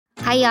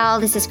Hi, y'all.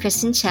 This is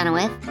Kristen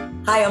Chenoweth.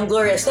 Hi, I'm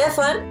Gloria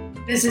Stefan.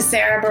 This is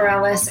Sarah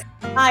Bareilles.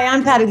 Hi,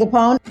 I'm Patti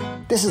LuPone.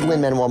 This is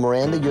Lin-Manuel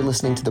Miranda. You're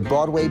listening to the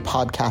Broadway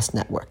Podcast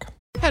Network.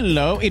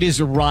 Hello, it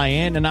is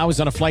Ryan, and I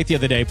was on a flight the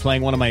other day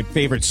playing one of my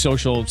favorite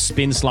social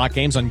spin slot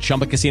games on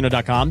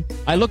ChumbaCasino.com.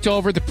 I looked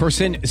over at the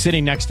person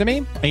sitting next to me,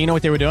 and you know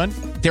what they were doing?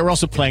 They were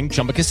also playing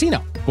Chumba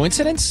Casino.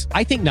 Coincidence?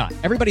 I think not.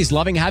 Everybody's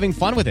loving having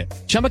fun with it.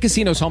 Chumba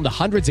Casino is home to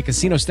hundreds of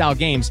casino-style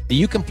games that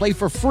you can play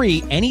for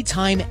free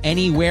anytime,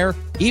 anywhere,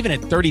 even at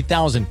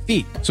 30,000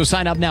 feet. So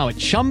sign up now at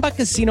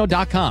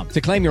ChumbaCasino.com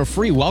to claim your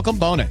free welcome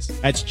bonus.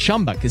 That's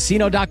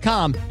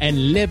ChumbaCasino.com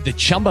and live the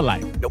Chumba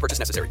life. No purchase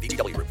necessary.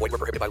 VGW. Void where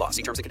prohibited by law.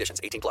 See terms and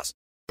conditions. 18+.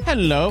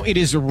 Hello, it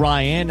is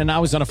Ryan, and I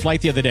was on a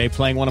flight the other day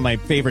playing one of my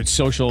favorite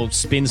social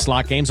spin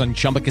slot games on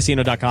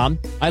ChumbaCasino.com.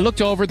 I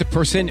looked over at the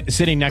person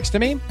sitting next to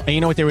me, and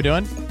you know what they were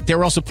doing? They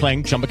were also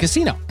playing Chumba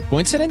Casino.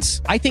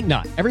 Coincidence? I think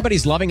not.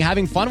 Everybody's loving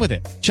having fun with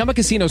it. Chumba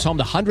Casino is home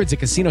to hundreds of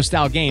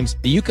casino-style games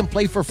that you can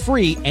play for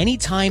free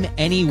anytime,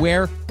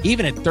 anywhere,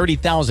 even at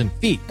 30,000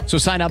 feet. So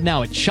sign up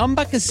now at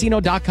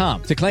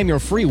ChumbaCasino.com to claim your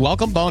free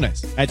welcome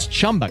bonus. That's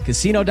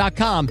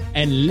ChumbaCasino.com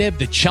and live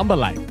the Chumba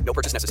life. No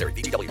purchase necessary.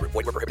 VGW. Void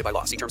where prohibited by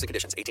law. See terms and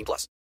conditions.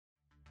 18+.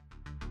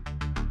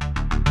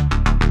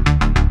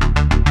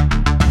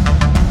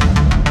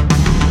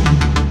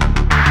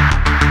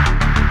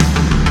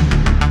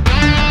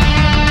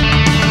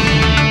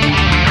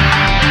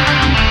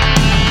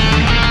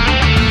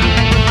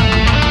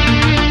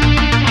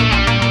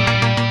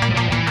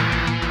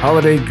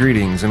 Holiday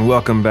greetings and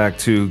welcome back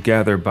to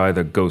Gather by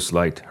the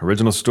Ghostlight,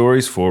 original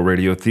stories for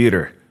radio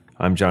theater.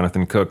 I'm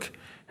Jonathan Cook,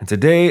 and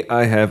today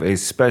I have a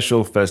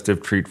special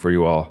festive treat for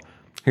you all.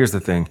 Here's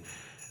the thing.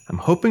 I'm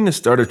hoping to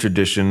start a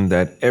tradition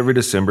that every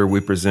December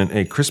we present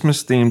a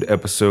Christmas-themed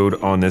episode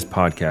on this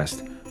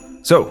podcast.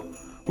 So,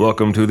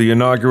 welcome to the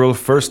inaugural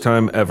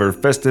first-time ever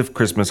festive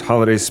Christmas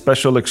holiday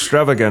special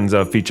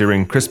extravaganza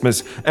featuring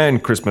Christmas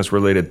and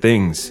Christmas-related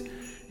things.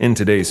 In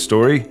today's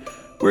story,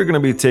 we're going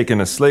to be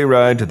taking a sleigh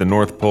ride to the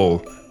North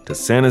Pole, to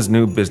Santa's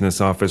new business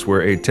office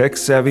where a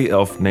tech-savvy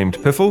elf named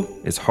Piffle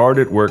is hard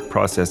at work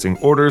processing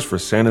orders for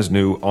Santa's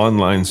new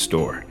online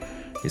store.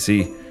 You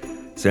see,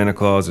 Santa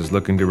Claus is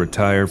looking to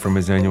retire from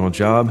his annual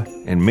job,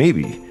 and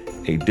maybe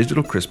a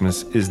digital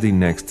Christmas is the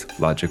next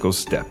logical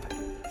step.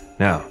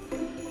 Now,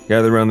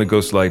 gather around the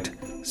ghost light,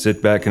 sit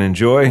back and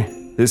enjoy.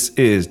 This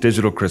is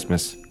Digital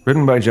Christmas,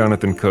 written by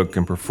Jonathan Cook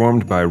and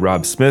performed by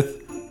Rob Smith,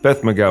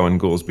 Beth McGowan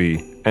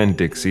Goolsby, and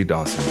Dixie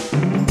Dawson.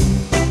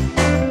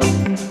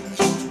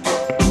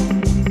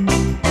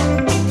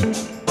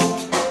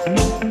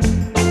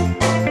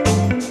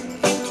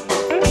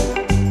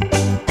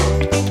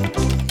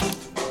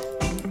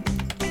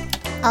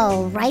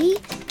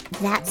 Alrighty,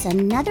 that's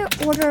another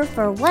order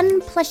for one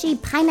plushy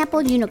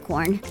pineapple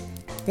unicorn.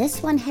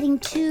 This one heading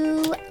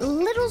to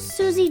Little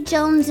Susie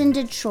Jones in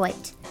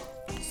Detroit.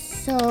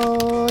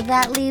 So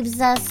that leaves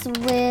us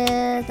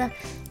with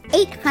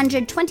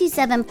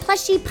 827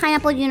 plushy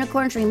pineapple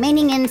unicorns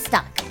remaining in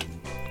stock.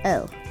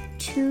 Oh,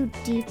 2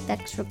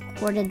 defects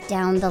recorded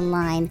down the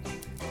line.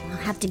 I'll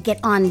have to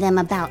get on them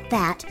about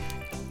that.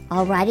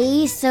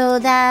 Alrighty, so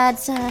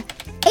that's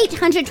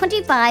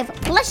 825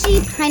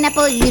 plushy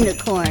pineapple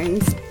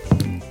unicorns.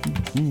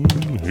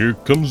 Here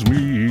comes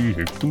me,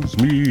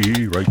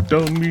 right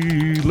down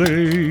me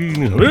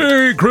lane.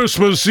 Merry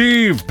Christmas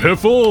Eve,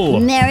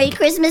 Piffle! Merry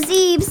Christmas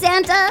Eve,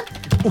 Santa!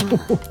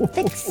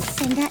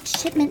 Fixing that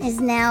shipment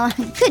is now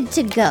good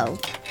to go.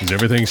 Is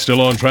everything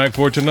still on track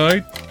for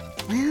tonight?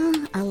 Well,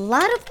 a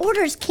lot of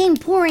orders came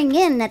pouring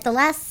in at the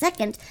last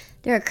second.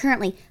 There are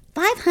currently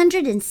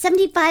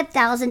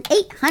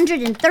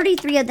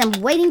 575,833 of them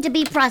waiting to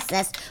be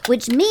processed,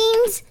 which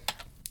means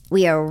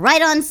we are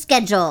right on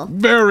schedule.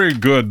 Very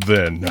good,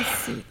 then. Let's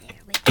see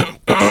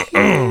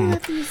there.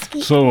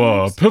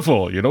 So,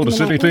 Piffle, you notice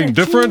anything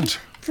different?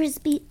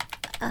 Frisbee.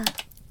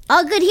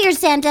 All good here,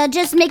 Santa.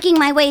 Just making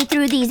my way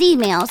through these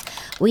emails.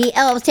 We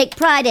elves take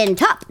pride in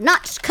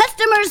top-notch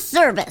customer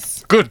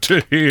service. Good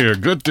to hear,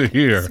 good to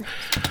hear.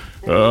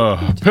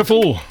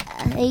 Piffle?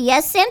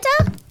 Yes,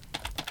 Santa?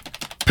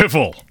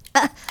 Piffle!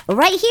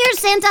 Right here,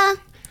 Santa.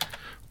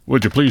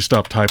 Would you please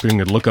stop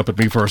typing and look up at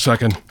me for a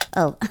second?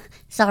 Oh,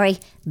 sorry.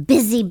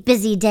 Busy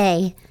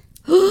day.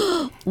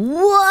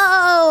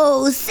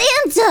 Whoa,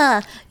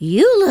 Santa!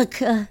 You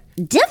look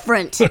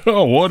different.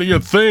 Oh, what do you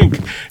think?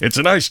 It's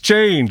a nice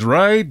change,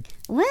 right?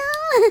 Well,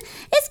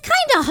 it's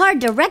kind of hard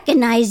to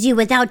recognize you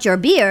without your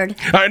beard.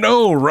 I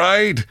know,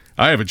 right?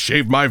 I haven't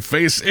shaved my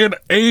face in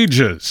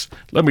ages.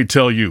 Let me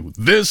tell you,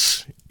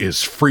 this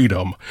is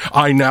freedom.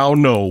 I now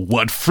know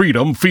what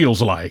freedom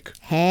feels like.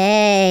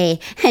 Hey,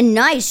 a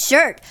nice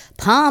shirt.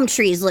 Palm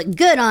trees look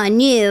good on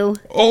you.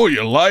 Oh,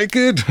 you like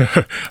it?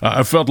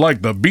 I felt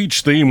like the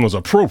beach theme was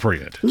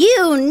appropriate.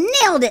 You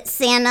nailed it,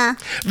 Santa.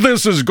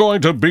 This is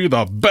going to be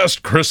the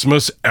best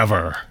Christmas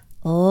ever.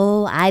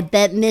 Oh, I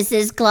bet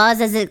Mrs. Claus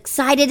is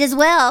excited as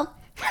well.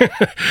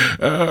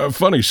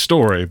 Funny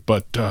story,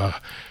 but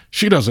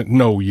she doesn't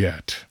know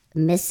yet.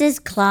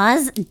 Mrs.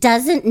 Claus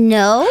doesn't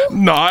know?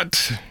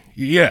 Not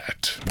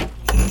yet.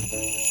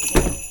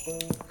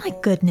 My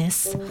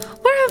goodness,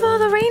 where have all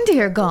the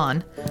reindeer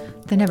gone?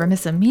 They never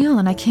miss a meal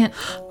and I can't...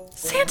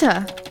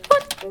 Santa,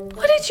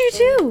 what did you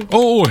do?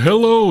 Oh,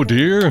 hello,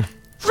 dear.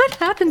 What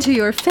happened to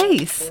your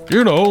face?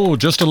 You know,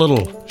 just a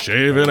little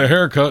shave and a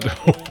haircut.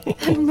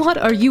 And what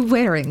are you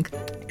wearing?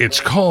 It's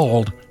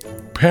called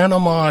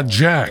Panama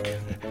Jack.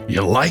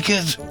 You like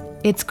it?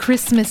 It's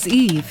Christmas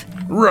Eve.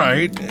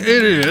 Right,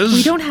 it is.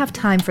 We don't have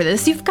time for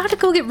this. You've got to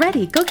go get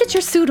ready. Go get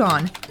your suit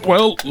on.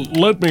 Well,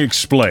 let me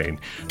explain.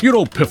 You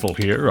know Piffle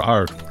here,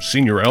 our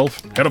senior elf,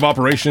 head of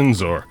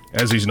operations, or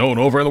as he's known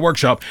over in the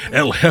workshop,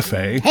 El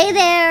Jefe. Hey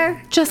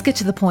there. Just get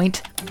to the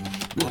point.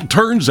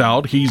 Turns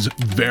out he's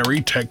very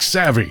tech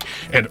savvy,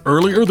 and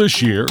earlier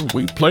this year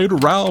we played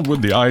around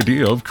with the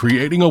idea of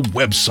creating a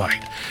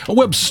website. A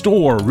web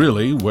store,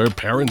 really, where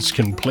parents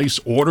can place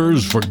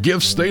orders for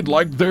gifts they'd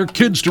like their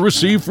kids to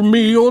receive from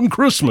me on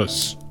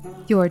Christmas.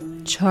 You're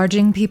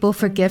charging people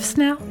for gifts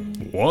now?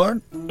 What?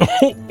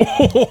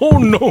 Oh,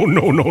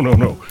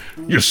 no.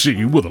 You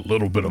see, with a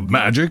little bit of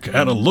magic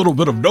and a little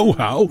bit of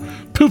know-how,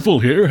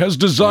 Piffle here has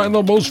designed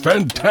the most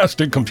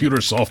fantastic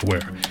computer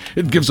software.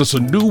 It gives us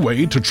a new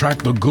way to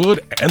track the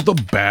good and the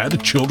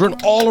bad children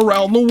all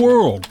around the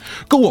world.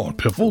 Go on,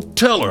 Piffle,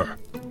 tell her.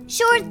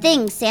 Sure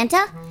thing,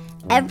 Santa.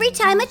 Every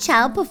time a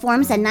child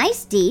performs a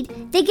nice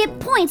deed, they get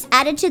points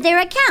added to their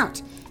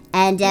account.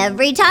 And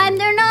every time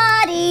they're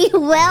naughty,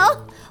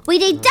 well, we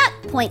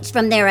deduct points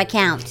from their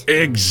account.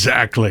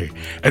 Exactly.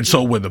 And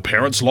so when the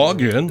parents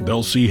log in,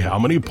 they'll see how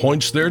many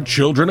points their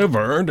children have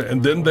earned,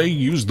 and then they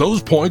use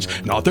those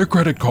points, not their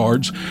credit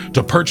cards,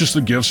 to purchase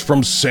the gifts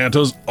from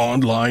Santa's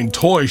online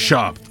toy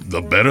shop.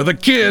 The better the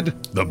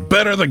kid, the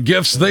better the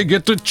gifts they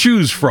get to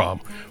choose from.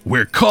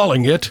 We're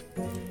calling it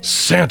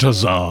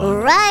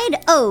Santazon.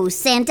 Right-o,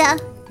 Santa.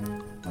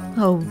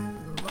 Oh,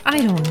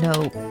 I don't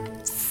know.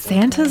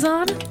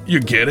 Santazon?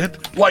 You get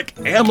it? Like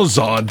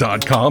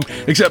Amazon.com,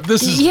 except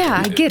this is...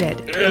 Yeah, I get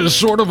it.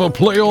 Sort of a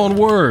play on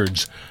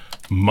words.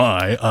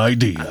 My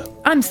idea.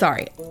 I'm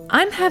sorry.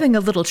 I'm having a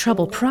little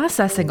trouble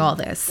processing all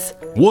this.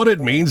 What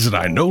it means is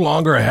that I no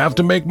longer have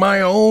to make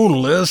my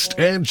own list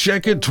and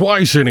check it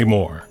twice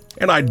anymore.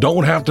 And I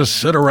don't have to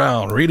sit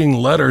around reading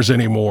letters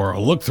anymore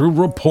or look through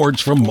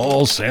reports from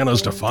mall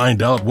Santas to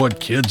find out what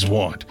kids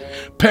want.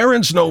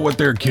 Parents know what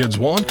their kids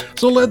want,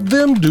 so let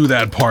them do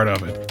that part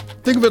of it.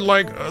 Think of it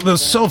like the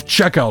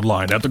self-checkout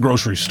line at the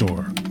grocery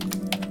store.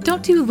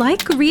 Don't you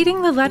like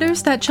reading the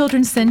letters that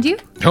children send you?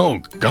 Oh,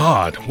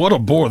 God, what a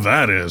bore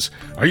that is.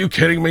 Are you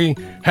kidding me?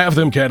 Half of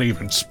them can't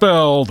even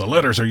spell, the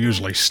letters are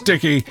usually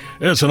sticky.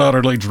 It's an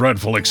utterly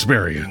dreadful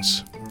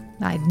experience.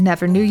 I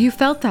never knew you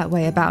felt that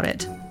way about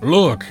it.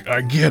 Look,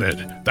 I get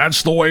it.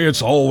 That's the way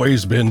it's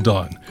always been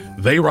done.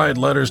 They write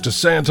letters to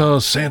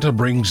Santa, Santa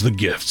brings the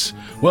gifts.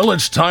 Well,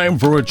 it's time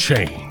for a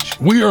change.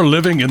 We are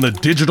living in the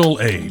digital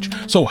age,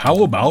 so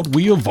how about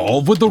we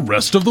evolve with the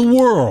rest of the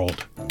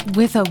world?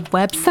 With a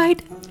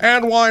website?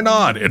 And why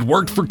not? It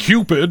worked for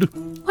Cupid.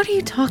 What are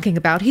you talking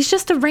about? He's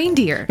just a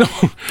reindeer.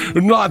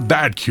 Not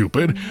that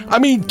Cupid. I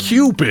mean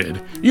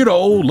Cupid. You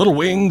know, little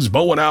wings,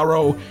 bow and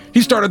arrow.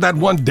 He started that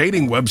one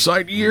dating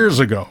website years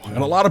ago, and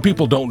a lot of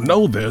people don't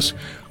know this,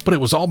 but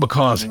it was all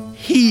because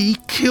he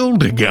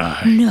killed a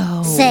guy.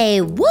 No. Say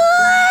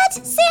what,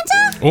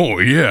 Santa? Oh,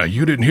 yeah,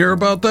 you didn't hear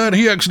about that?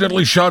 He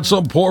accidentally shot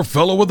some poor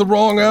fellow with the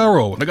wrong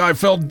arrow, and the guy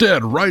fell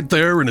dead right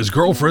there in his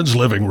girlfriend's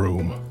living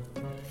room.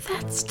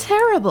 That's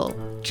terrible.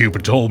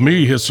 Cupid told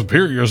me his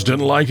superiors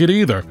didn't like it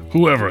either,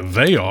 whoever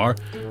they are.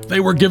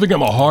 They were giving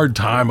him a hard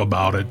time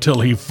about it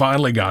till he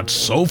finally got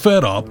so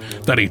fed up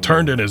that he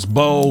turned in his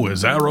bow,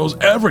 his arrows,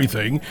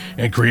 everything,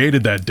 and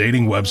created that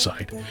dating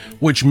website,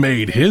 which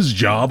made his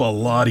job a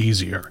lot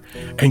easier.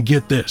 And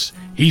get this,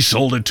 he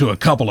sold it to a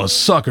couple of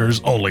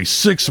suckers only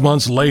 6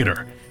 months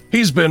later.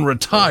 He's been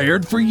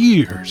retired for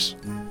years.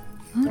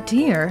 Oh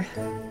dear.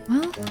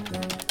 Well,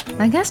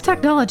 I guess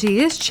technology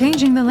is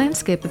changing the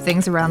landscape of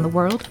things around the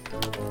world.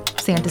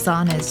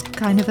 Santazon is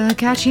kind of a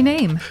catchy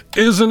name.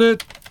 Isn't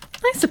it?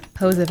 I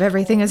suppose if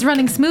everything is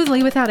running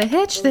smoothly without a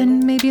hitch,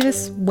 then maybe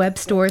this web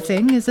store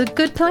thing is a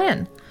good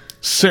plan.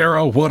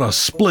 Sarah, what a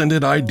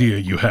splendid idea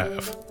you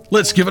have.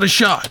 Let's give it a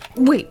shot.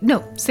 Wait,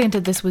 no, Santa,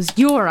 this was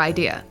your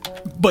idea.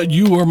 But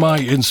you are my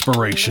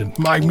inspiration,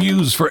 my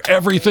muse for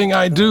everything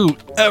I do,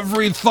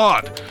 every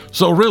thought.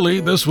 So really,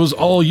 this was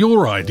all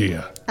your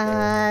idea.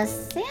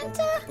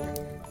 Santa?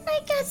 I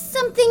got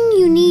something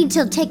you need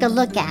to take a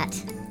look at.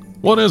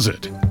 What is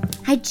it?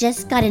 I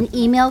just got an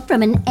email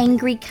from an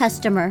angry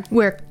customer.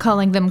 We're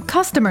calling them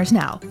customers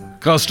now.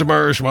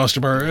 Customer,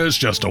 schmustomer, it's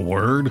just a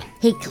word.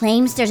 He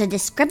claims there's a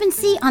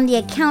discrepancy on the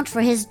account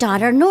for his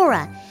daughter,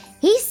 Nora.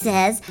 He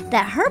says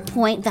that her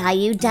point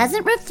value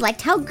doesn't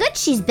reflect how good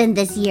she's been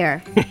this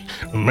year.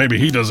 Maybe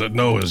he doesn't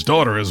know his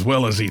daughter as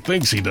well as he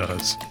thinks he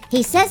does.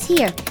 He says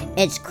here,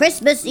 it's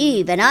Christmas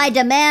Eve and I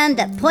demand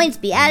that points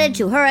be added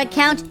to her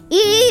account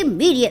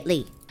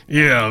immediately.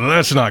 Yeah,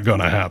 that's not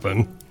gonna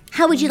happen.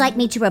 How would you like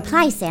me to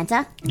reply,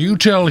 Santa? You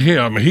tell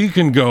him he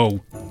can go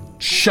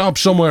shop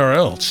somewhere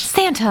else.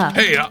 Santa!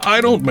 Hey, I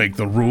don't make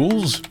the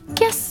rules.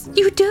 Yes,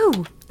 you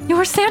do.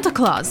 You're Santa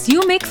Claus.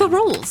 You make the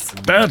rules.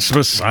 That's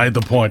beside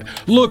the point.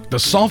 Look, the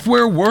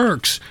software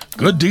works.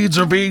 Good deeds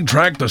are being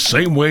tracked the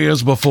same way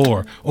as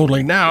before,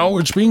 only now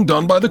it's being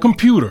done by the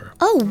computer.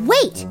 Oh,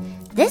 wait.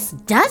 This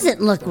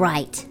doesn't look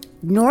right.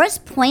 Nora's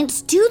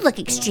points do look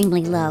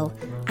extremely low.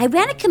 I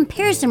ran a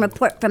comparison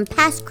report from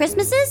past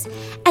Christmases,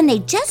 and they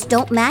just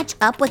don't match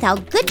up with how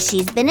good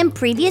she's been in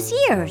previous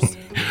years.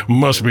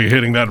 Must be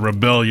hitting that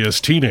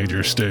rebellious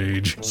teenager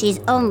stage. She's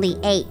only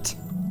 8.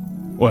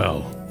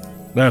 Well,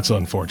 that's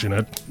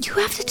unfortunate. You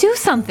have to do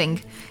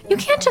something. You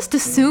can't just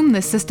assume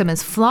this system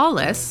is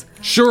flawless.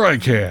 Sure I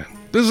can.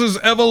 This is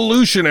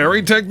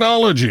evolutionary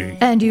technology.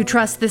 And you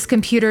trust this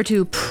computer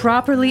to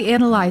properly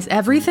analyze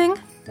everything?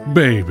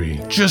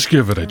 Baby, just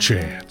give it a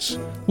chance.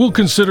 We'll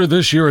consider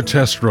this year a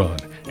test run.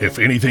 If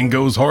anything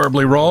goes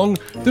horribly wrong,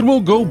 then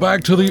we'll go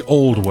back to the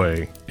old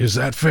way. Is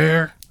that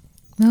fair?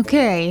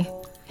 Okay.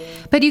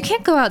 But you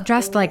can't go out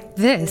dressed like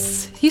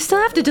this. You still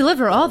have to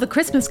deliver all the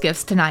Christmas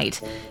gifts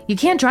tonight. You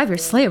can't drive your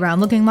sleigh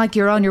around looking like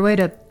you're on your way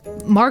to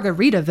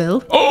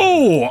Margaritaville.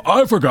 Oh,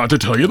 I forgot to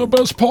tell you the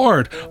best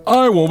part.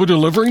 I won't be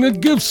delivering the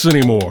gifts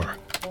anymore.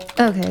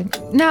 Okay,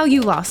 now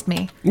you lost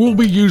me. We'll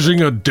be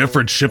using a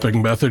different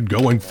shipping method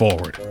going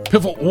forward.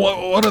 Piffle,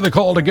 what are they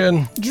called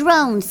again?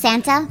 Drone,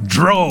 Santa.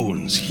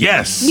 Drones,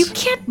 yes. You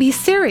can't be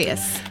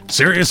serious.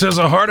 Serious as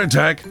a heart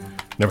attack.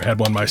 Never had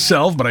one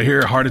myself, but I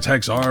hear heart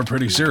attacks are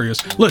pretty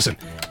serious. Listen,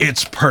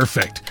 it's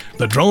perfect.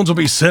 The drones will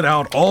be sent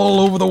out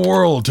all over the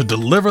world to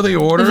deliver the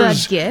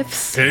orders. The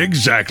gifts?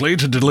 Exactly,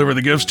 to deliver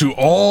the gifts to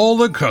all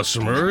the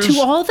customers.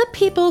 To all the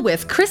people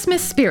with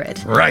Christmas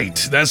spirit. Right,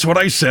 that's what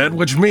I said,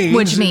 which means...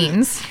 Which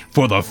means?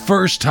 For the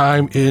first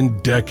time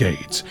in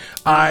decades,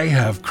 I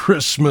have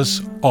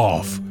Christmas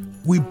off.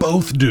 We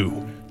both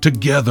do,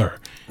 together.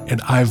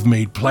 And I've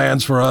made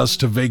plans for us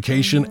to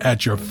vacation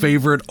at your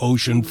favorite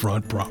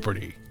oceanfront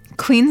property.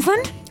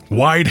 Queensland?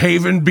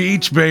 Whitehaven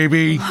Beach,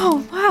 baby.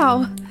 Oh,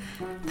 wow.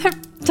 That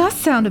does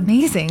sound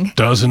amazing.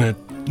 Doesn't it?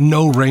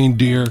 No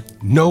reindeer,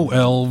 no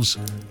elves.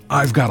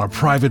 I've got a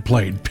private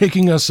plane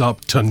picking us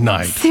up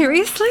tonight.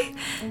 Seriously?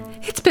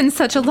 It's been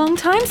such a long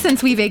time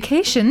since we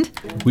vacationed.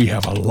 We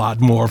have a lot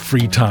more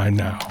free time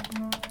now.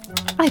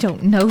 I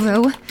don't know,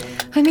 though.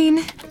 I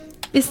mean,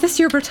 is this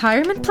your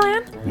retirement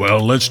plan?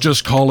 Well, let's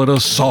just call it a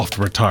soft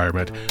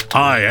retirement.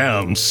 I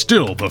am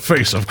still the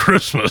face of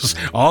Christmas,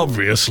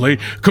 obviously.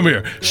 Come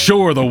here,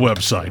 show her the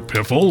website,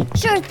 Piffle.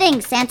 Sure thing,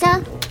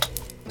 Santa.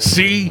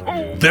 See?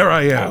 There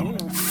I am,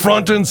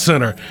 front and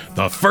center.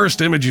 The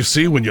first image you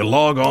see when you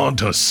log on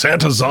to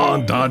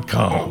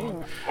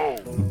santazon.com.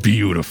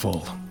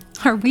 Beautiful.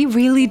 Are we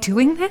really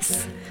doing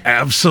this?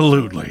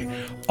 Absolutely.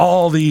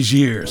 All these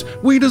years,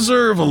 we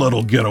deserve a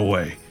little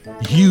getaway.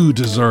 You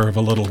deserve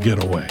a little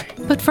getaway.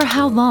 But for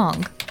how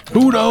long?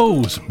 Who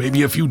knows?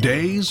 Maybe a few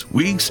days,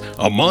 weeks,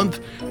 a month.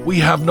 We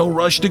have no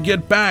rush to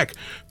get back.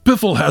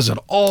 Piffle has it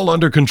all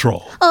under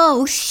control.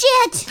 Oh,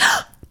 shit!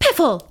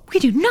 Piffle, we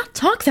do not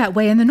talk that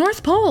way in the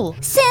North Pole.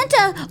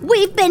 Santa,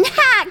 we've been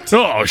hacked!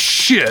 Oh,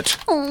 shit!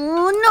 Oh,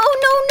 no.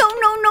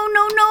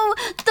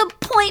 The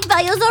point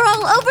values are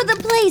all over the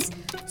place.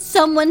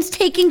 Someone's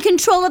taking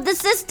control of the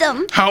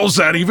system. How's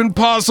that even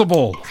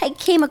possible? I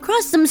came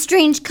across some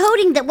strange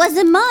coding that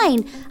wasn't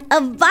mine.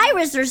 A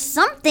virus or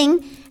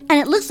something. And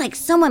it looks like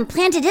someone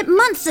planted it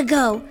months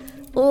ago.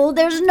 Oh,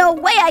 there's no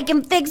way I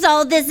can fix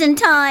all this in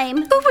time.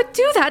 Who would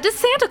do that to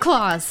Santa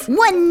Claus?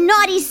 One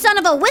naughty son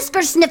of a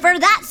whisker sniffer,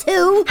 that's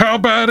who. How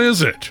bad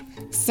is it?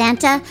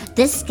 Santa,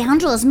 this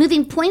scoundrel is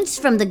moving points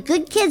from the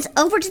good kids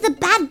over to the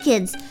bad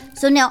kids.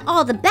 So now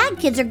all the bad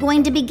kids are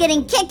going to be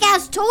getting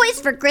kick-ass toys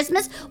for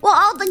Christmas, while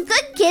all the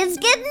good kids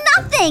get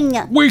nothing.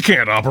 We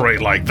can't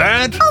operate like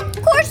that.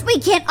 Of course we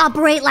can't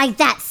operate like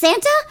that,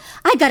 Santa.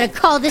 I gotta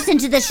call this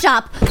into the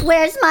shop.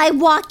 Where's my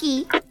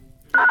walkie?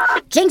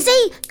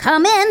 Jinxie,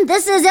 come in.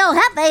 This is El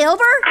Jefe,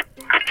 over.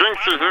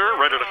 Jinxie here,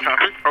 ready to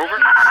copy, over.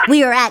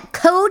 We are at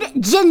Code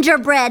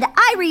Gingerbread.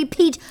 I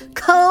repeat,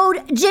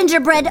 Code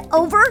Gingerbread,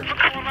 over.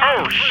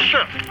 Oh,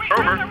 shit,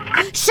 over.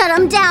 Shut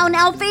them down,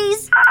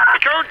 Alfies.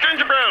 Code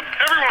Gingerbread,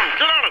 everyone,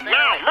 get on it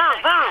now,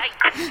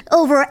 move.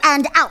 Over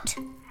and out.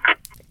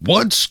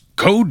 What's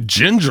Code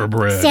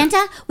Gingerbread?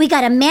 Santa, we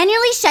gotta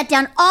manually shut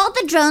down all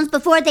the drones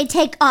before they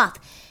take off.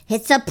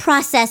 It's a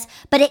process,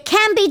 but it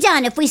can be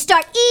done if we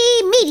start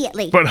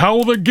immediately. But how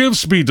will the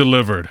gifts be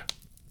delivered?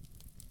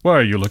 Why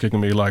are you looking at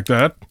me like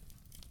that?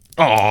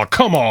 Aw,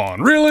 come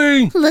on,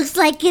 really? Looks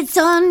like it's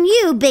on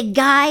you, big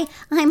guy.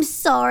 I'm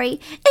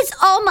sorry. It's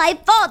all my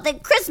fault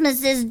that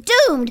Christmas is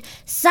doomed.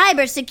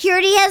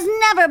 Cybersecurity has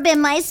never been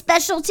my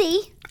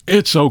specialty.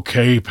 It's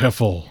okay,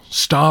 Piffle.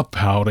 Stop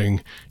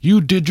pouting.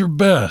 You did your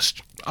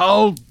best.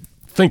 I'll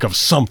think of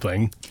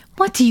something.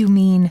 What do you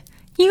mean?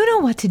 You know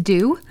what to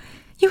do.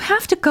 You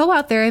have to go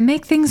out there and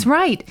make things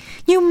right.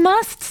 You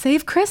must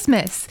save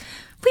Christmas.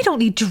 We don't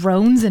need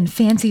drones and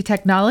fancy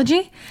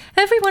technology.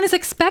 Everyone is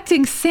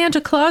expecting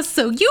Santa Claus,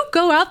 so you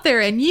go out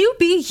there and you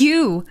be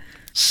you.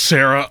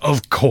 Sarah,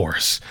 of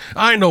course.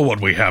 I know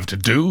what we have to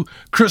do.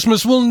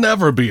 Christmas will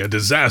never be a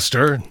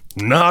disaster.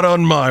 Not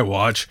on my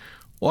watch.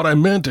 What I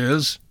meant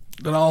is,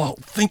 that I'll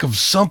think of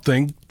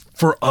something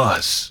for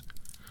us.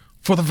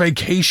 For the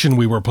vacation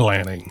we were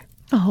planning.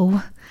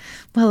 Oh,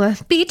 well, a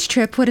beach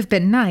trip would have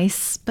been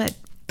nice, but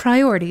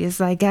priorities,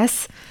 I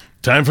guess.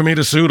 Time for me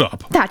to suit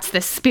up. That's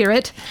the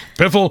spirit.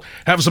 Piffle,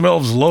 have some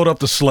elves load up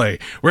the sleigh.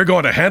 We're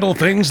going to handle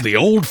things the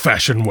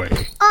old-fashioned way.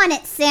 On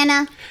it,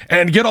 Santa.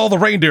 And get all the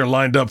reindeer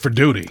lined up for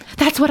duty.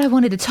 That's what I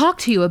wanted to talk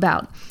to you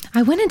about.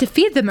 I went in to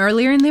feed them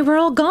earlier and they were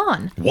all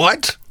gone.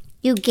 What?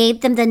 You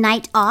gave them the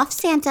night off,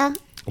 Santa.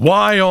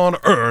 Why on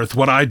earth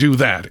would I do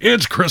that?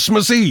 It's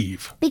Christmas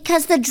Eve.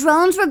 Because the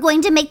drones were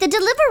going to make the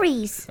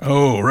deliveries.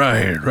 Oh,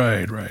 right.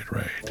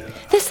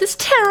 This is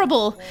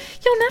terrible.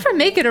 You'll never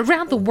make it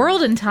around the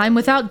world in time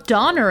without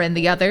Donner and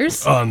the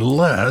others.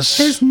 Unless...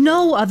 There's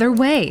no other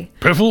way.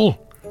 Piffle,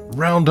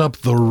 round up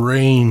the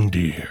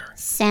reindeer.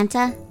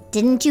 Santa,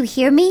 didn't you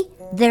hear me?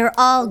 They're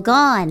all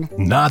gone.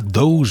 Not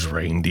those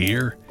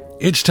reindeer.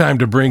 It's time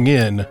to bring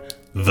in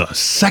the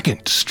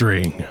second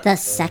string. The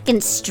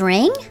second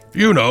string?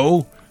 You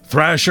know,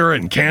 Thrasher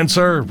and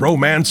Cancer,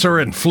 Romancer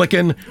and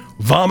Flickin',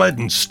 Vomit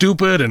and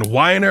Stupid and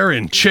Whiner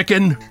and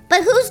Chicken.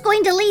 But who's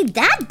going to lead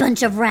that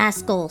bunch of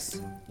rascals?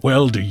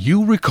 Well, do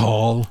you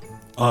recall,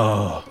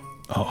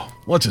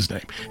 what's his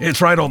name? It's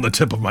right on the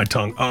tip of my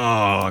tongue.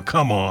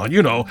 Come on,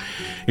 you know,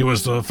 he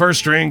was the first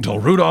string till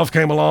Rudolph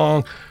came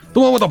along. The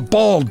one with a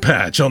bald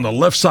patch on the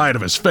left side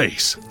of his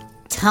face.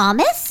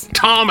 Thomas?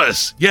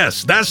 Thomas!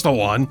 Yes, that's the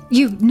one.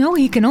 You know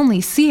he can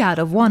only see out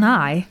of one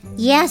eye.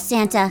 Yeah,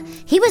 Santa.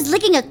 He was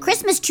licking a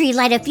Christmas tree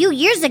light a few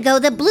years ago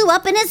that blew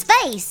up in his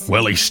face.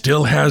 Well, he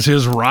still has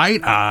his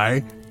right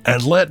eye,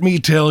 and let me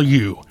tell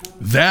you,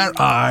 that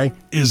eye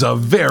is a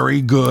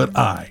very good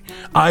eye.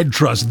 I'd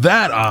trust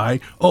that eye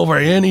over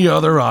any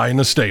other eye in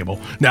the stable.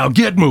 Now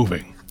get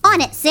moving.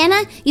 On it,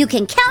 Santa. You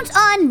can count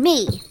on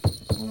me.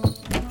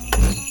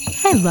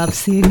 I love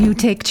seeing you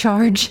take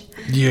charge.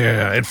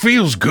 Yeah, it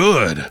feels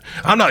good.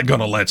 I'm not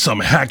gonna let some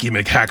hacky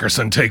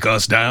McHackerson take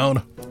us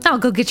down. I'll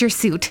go get your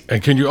suit.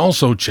 And can you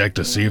also check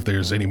to see if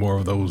there's any more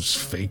of those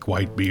fake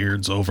white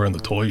beards over in the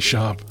toy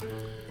shop?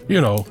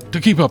 You know, to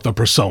keep up the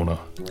persona.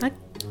 I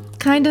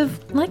kind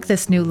of like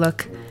this new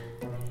look.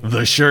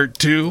 The shirt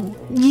too?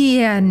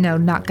 Yeah, no,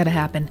 not gonna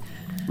happen.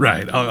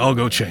 Right, I'll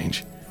go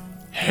change.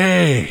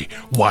 Hey,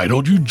 why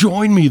don't you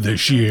join me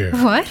this year?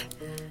 What?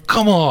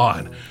 Come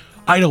on.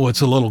 I know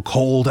it's a little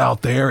cold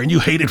out there and you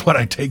hate it when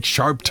I take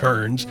sharp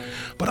turns,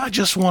 but I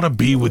just want to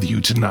be with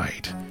you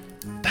tonight.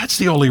 That's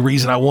the only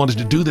reason I wanted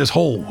to do this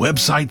whole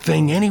website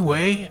thing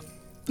anyway.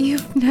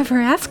 You've never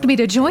asked me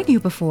to join you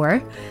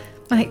before.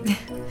 I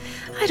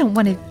don't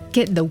want to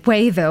get in the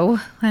way, though.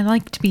 I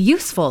like to be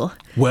useful.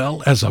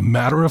 Well, as a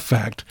matter of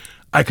fact,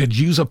 I could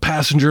use a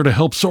passenger to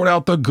help sort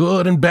out the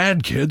good and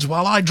bad kids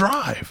while I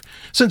drive,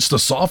 since the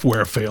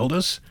software failed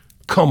us.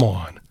 Come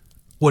on,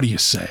 what do you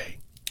say?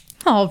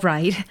 All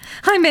right,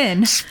 I'm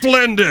in.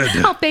 Splendid!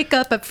 I'll bake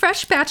up a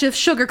fresh batch of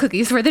sugar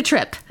cookies for the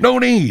trip. No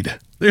need.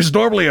 There's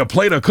normally a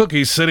plate of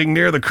cookies sitting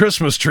near the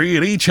Christmas tree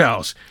at each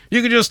house.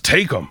 You can just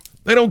take them.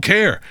 They don't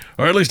care.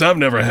 Or at least I've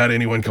never had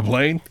anyone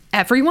complain.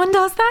 Everyone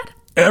does that?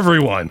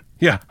 Everyone.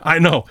 Yeah, I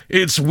know.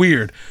 It's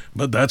weird,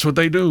 but that's what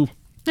they do.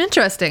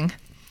 Interesting.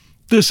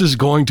 This is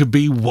going to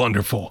be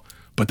wonderful,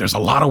 but there's a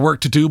lot of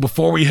work to do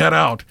before we head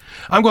out.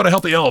 I'm going to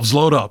help the elves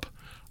load up.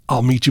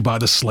 I'll meet you by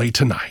the sleigh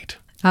tonight.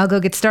 I'll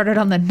go get started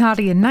on the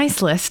naughty and nice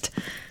list.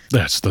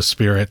 That's the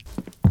spirit.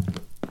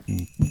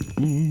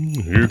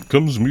 Here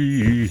comes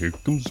me,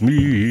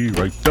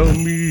 right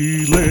down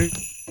me leg.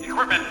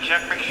 Equipment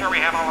check, make sure we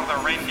have all of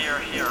the reindeer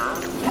here.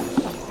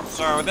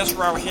 So this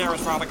row here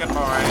is for the good boys,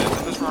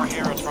 and this row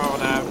here is for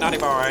the naughty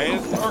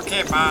boys.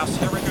 Okay, boss,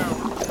 here we go.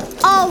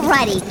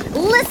 Alrighty,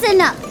 listen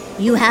up.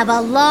 You have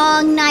a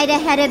long night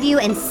ahead of you,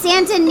 and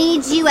Santa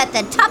needs you at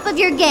the top of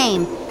your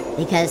game.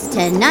 Because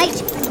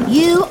tonight,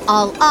 you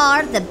all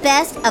are the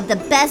best of the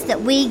best that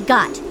we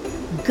got.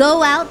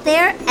 Go out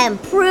there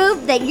and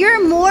prove that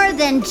you're more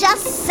than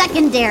just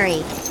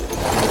secondary.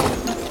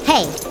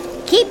 Hey,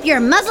 keep your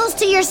muzzles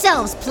to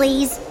yourselves,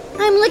 please.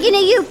 I'm looking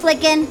at you,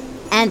 Flickin'.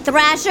 And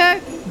Thrasher,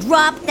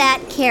 drop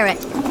that carrot.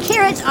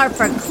 Carrots are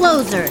for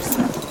closers.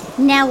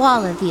 Now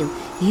all of you,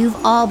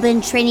 you've all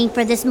been training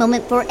for this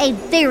moment for a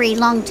very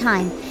long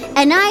time.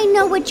 And I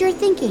know what you're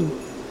thinking.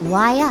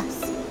 Why us?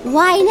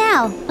 Why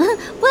now?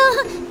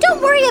 Well,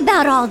 don't worry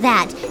about all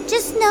that.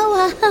 Just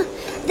know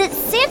that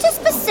Santa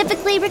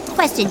specifically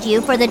requested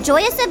you for the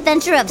joyous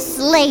adventure of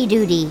sleigh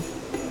duty.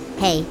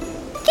 Hey,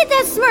 get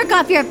that smirk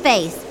off your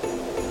face.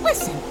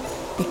 Listen,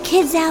 the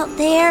kids out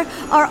there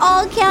are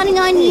all counting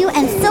on you,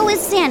 and so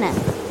is Santa.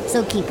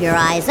 So keep your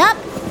eyes up,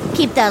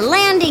 keep the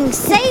landing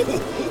safe,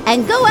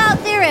 and go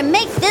out there and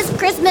make this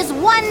Christmas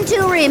one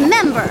to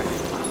remember.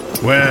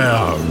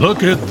 Well,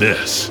 look at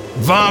this.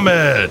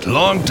 Vomit,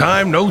 long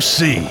time no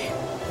see.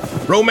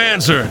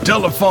 Romancer,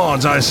 tell the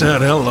fawns I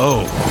said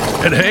hello.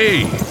 And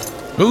hey,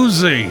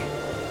 who's the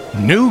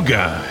new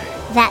guy?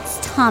 That's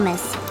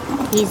Thomas.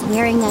 He's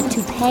wearing a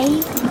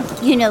toupee,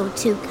 you know,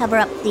 to cover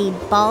up the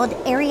bald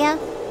area.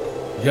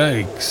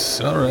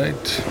 Yikes, all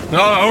right.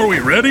 Are we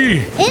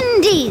ready?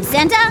 Indeed,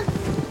 Santa.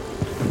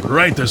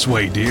 Right this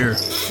way, dear.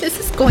 This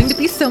is going to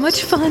be so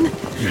much fun.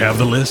 You have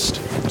the list?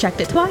 Checked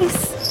it twice.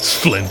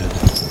 Splendid.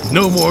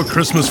 No more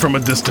Christmas from a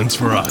distance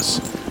for us.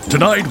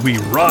 Tonight we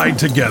ride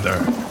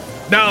together.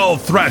 Now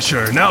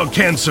Thrasher, now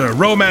Cancer,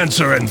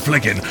 Romancer and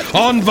Flickin'.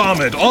 On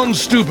Vomit, on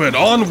Stupid,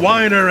 on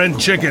Whiner and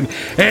Chicken.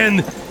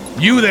 And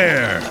you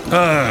there,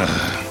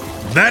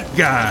 that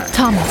guy.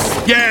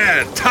 Thomas.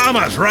 Yeah,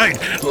 Thomas, right.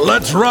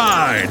 Let's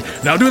ride.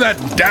 Now do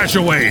that dash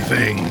away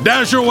thing.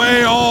 Dash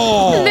away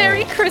all.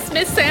 Merry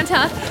Christmas,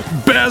 Santa.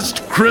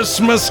 Best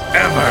Christmas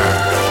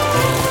ever.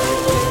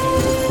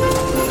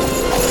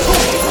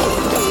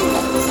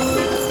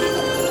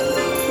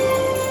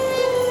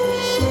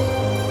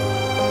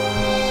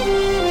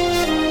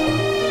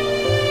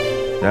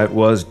 That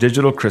was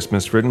Digital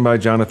Christmas, written by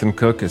Jonathan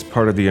Cook as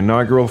part of the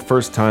inaugural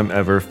first-time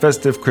ever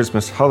festive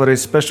Christmas holiday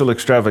special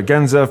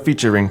extravaganza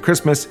featuring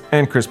Christmas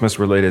and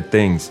Christmas-related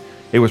things.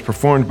 It was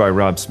performed by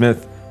Rob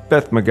Smith,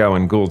 Beth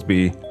McGowan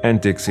Gouldsby,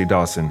 and Dixie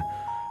Dawson.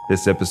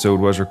 This episode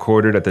was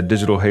recorded at the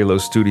Digital Halo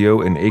Studio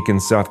in Aiken,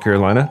 South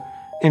Carolina.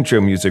 Intro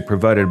music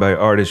provided by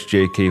artist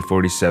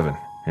JK47.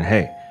 And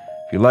hey,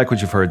 if you like what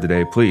you've heard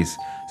today, please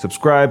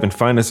subscribe and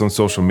find us on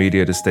social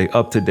media to stay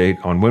up to date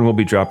on when we'll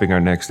be dropping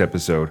our next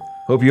episode.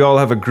 Hope you all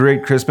have a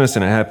great Christmas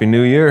and a Happy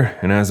New Year.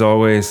 And as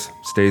always,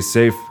 stay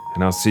safe,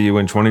 and I'll see you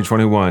in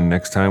 2021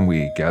 next time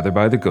we gather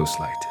by the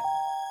Ghostlight.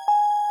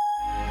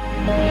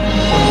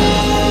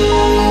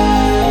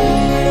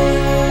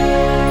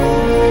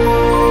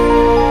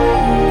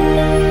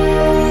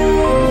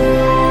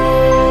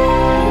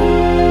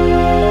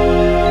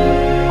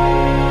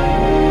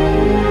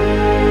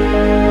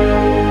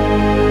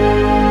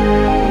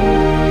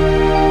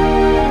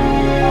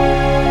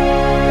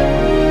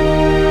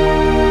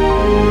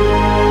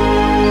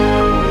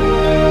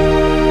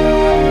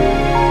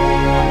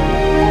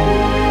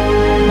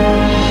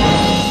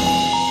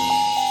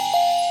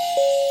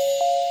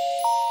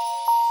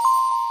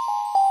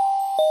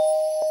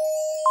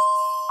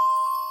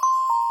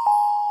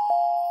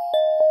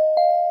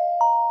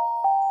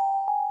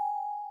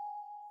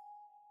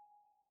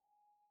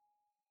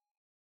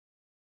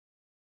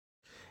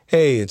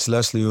 Hey, it's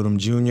Leslie Odom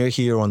Jr.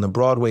 here on the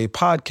Broadway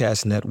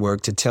Podcast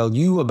Network to tell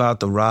you about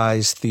the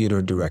Rise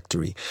Theater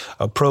Directory,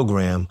 a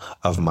program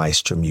of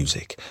Maestra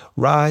Music.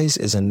 Rise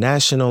is a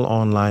national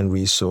online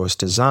resource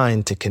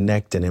designed to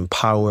connect and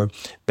empower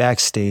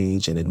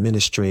backstage and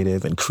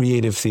administrative and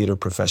creative theater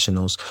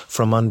professionals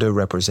from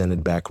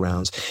underrepresented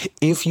backgrounds.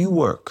 If you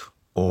work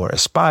or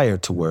aspire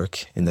to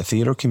work in the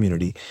theater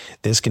community,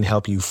 this can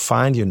help you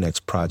find your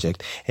next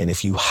project. And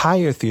if you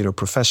hire theater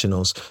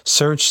professionals,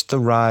 search the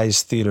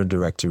Rise Theater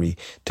Directory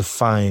to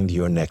find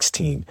your next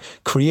team.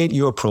 Create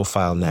your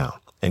profile now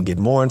and get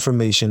more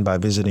information by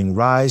visiting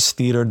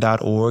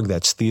risetheater.org.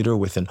 That's theater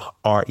with an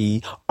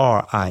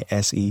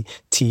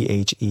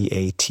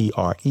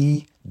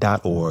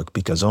RERISETHEATRE.org,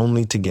 because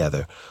only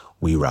together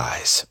we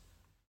rise.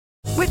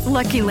 With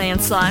Lucky Land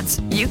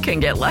Slots, you can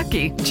get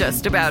lucky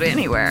just about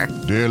anywhere.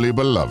 Dearly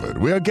beloved,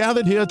 we are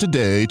gathered here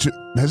today to...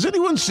 Has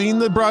anyone seen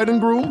the bride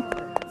and groom?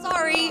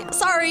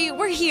 Sorry,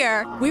 we're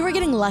here. We were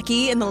getting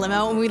lucky in the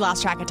limo and we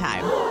lost track of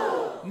time.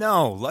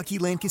 No, Lucky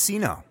Land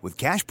Casino, with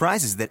cash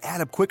prizes that add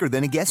up quicker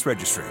than a guest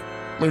registry.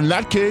 In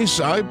that case,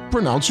 I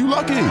pronounce you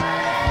lucky.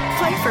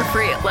 Play for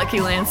free at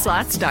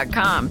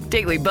LuckyLandSlots.com.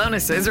 Daily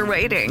bonuses are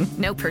waiting.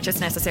 No purchase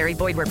necessary.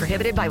 Void where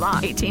prohibited by law.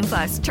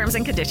 18+. Terms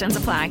and conditions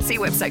apply. See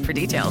website for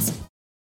details.